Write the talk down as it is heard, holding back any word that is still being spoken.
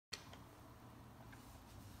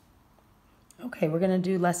Okay, we're going to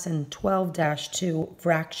do lesson 12-2,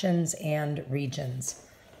 fractions and regions.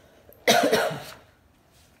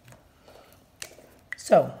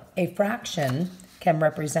 So, a fraction can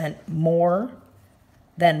represent more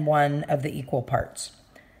than one of the equal parts.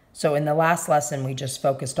 So in the last lesson, we just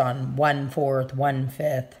focused on 1/4,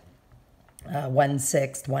 1/5,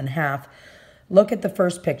 1/6, 1/2. Look at the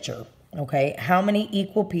first picture, okay? How many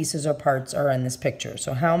equal pieces or parts are in this picture?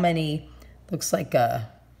 So how many, looks like a,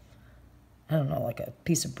 I don't know, like a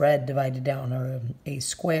piece of bread divided down or a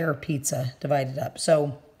square pizza divided up.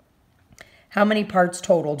 So how many parts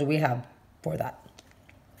total do we have for that?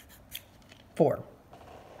 4.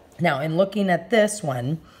 Now, in looking at this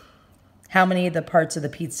one, how many of the parts of the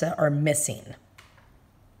pizza are missing?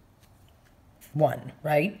 1,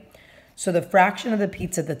 right? So the fraction of the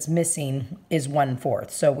pizza that's missing is 1/4.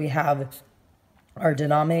 So we have our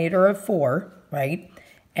denominator of 4, right?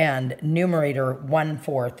 And numerator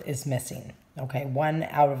 1/4 is missing. Okay, 1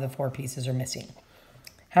 out of the 4 pieces are missing.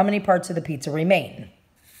 How many parts of the pizza remain?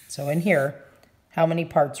 So in here, how many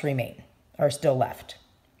parts remain, are still left?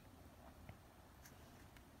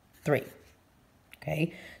 3.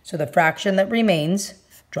 Okay, so the fraction that remains,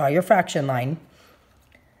 draw your fraction line.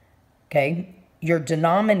 Okay, your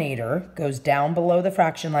denominator goes down below the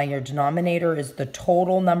fraction line. Your denominator is the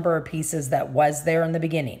total number of pieces that was there in the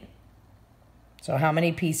beginning. So how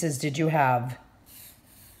many pieces did you have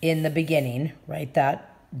in the beginning? Write that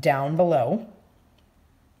down below.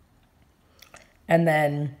 And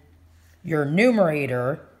then your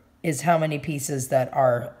numerator is how many pieces that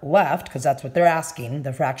are left, because that's what they're asking,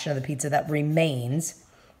 the fraction of the pizza that remains.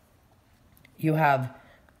 You have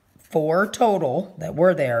 4 total that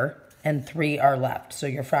were there, and 3 are left. So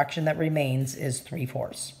your fraction that remains is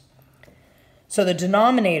 3/4. So the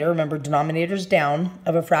denominator, remember denominator's down,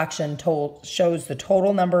 of a fraction shows the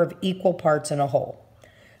total number of equal parts in a whole.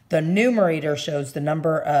 The numerator shows the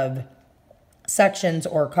number of sections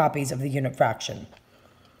or copies of the unit fraction.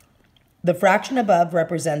 The fraction above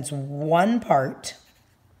represents 1 part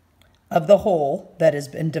of the whole that has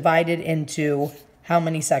been divided into how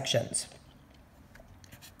many sections?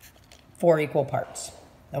 4 equal parts.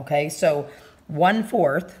 Okay, so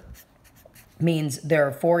 1/4 means there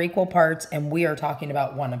are 4 equal parts, and we are talking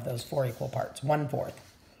about one of those 4 equal parts, 1/4.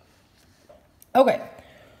 Okay,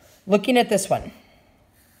 looking at this one.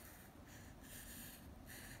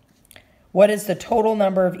 What is the total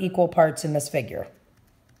number of equal parts in this figure?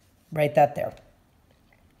 Write that there.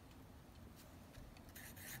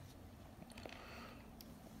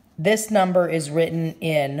 This number is written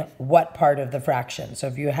in what part of the fraction? So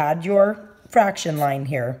if you had your fraction line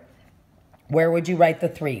here, where would you write the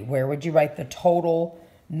 3? Where would you write the total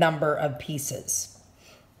number of pieces?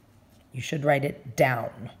 You should write it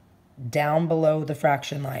down below the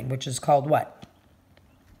fraction line, which is called what?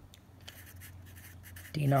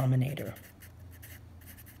 Denominator.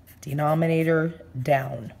 Denominator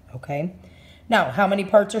down, okay? Now, how many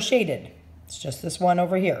parts are shaded? It's just this one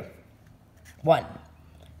over here, 1.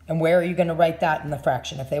 And where are you going to write that in the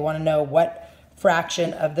fraction? If they want to know what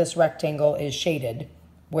fraction of this rectangle is shaded,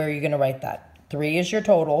 where are you going to write that? 3 is your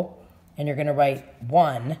total, and you're going to write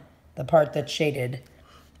 1, the part that's shaded,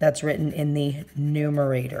 that's written in the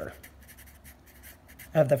numerator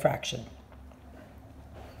of the fraction.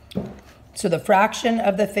 So the fraction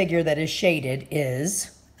of the figure that is shaded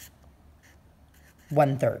is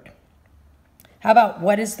 1/3. How about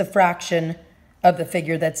what is the fraction of the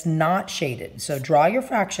figure that's not shaded? So draw your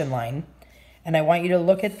fraction line, and I want you to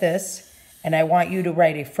look at this, and I want you to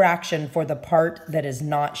write a fraction for the part that is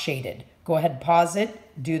not shaded. Go ahead, pause it,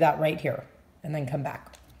 do that right here, and then come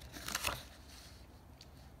back.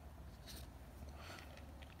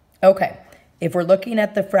 Okay, if we're looking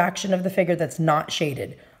at the fraction of the figure that's not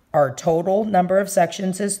shaded, our total number of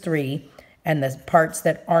sections is 3, and the parts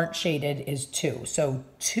that aren't shaded is 2. So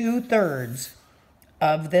 2/3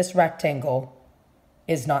 of this rectangle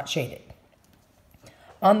is not shaded.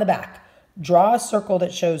 On the back, draw a circle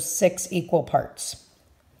that shows 6 equal parts.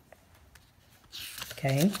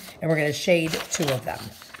 Okay, and we're going to shade 2 of them.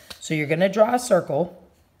 So you're going to draw a circle.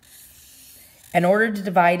 In order to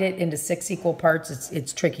divide it into 6 equal parts,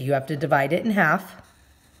 it's tricky. You have to divide it in half.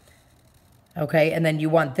 Okay, and then you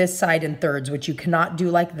want this side in thirds, which you cannot do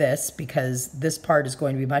like this because this part is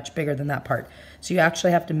going to be much bigger than that part. So you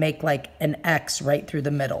actually have to make like an X right through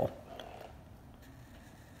the middle.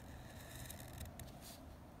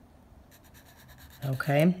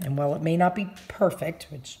 Okay, and while it may not be perfect,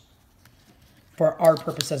 which for our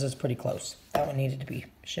purposes is pretty close, that one needed to be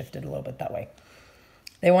shifted a little bit that way.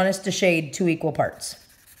 They want us to shade 2 equal parts.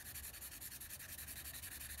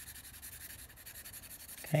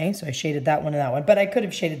 Okay, so I shaded that one and that one. But I could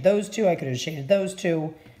have shaded those two. I could have shaded those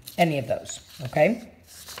two. Any of those. Okay?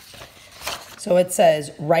 So it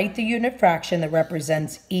says, write the unit fraction that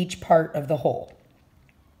represents each part of the whole.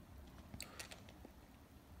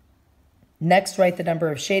 Next, write the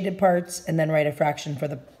number of shaded parts, and then write a fraction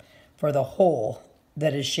for the whole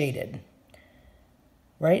that is shaded.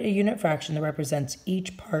 Write a unit fraction that represents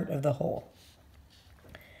each part of the whole.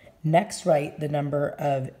 Next, write the number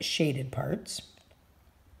of shaded parts.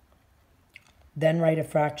 Then write a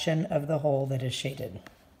fraction of the whole that is shaded.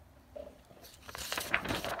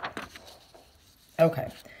 Okay,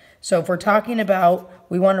 so if we're talking about,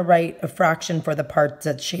 we want to write a fraction for the part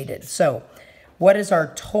that's shaded. So what is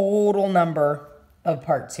our total number of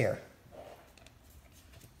parts here?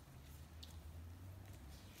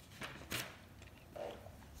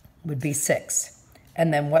 Would be 6.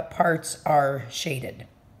 And then what parts are shaded?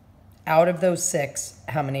 Out of those 6,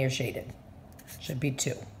 how many are shaded? Should be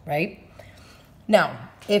 2, right? Now,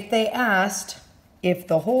 if they asked if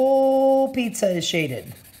the whole pizza is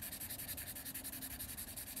shaded,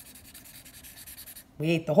 we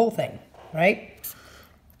ate the whole thing, right?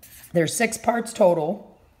 There's 6 parts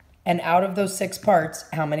total, and out of those 6 parts,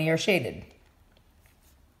 how many are shaded?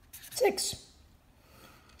 6.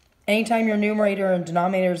 Anytime your numerator and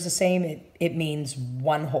denominator is the same, it means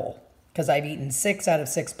one whole, because I've eaten 6 out of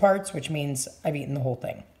 6 parts, which means I've eaten the whole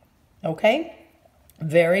thing. Okay?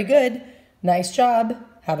 Very good. Nice job.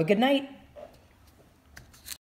 Have a good night.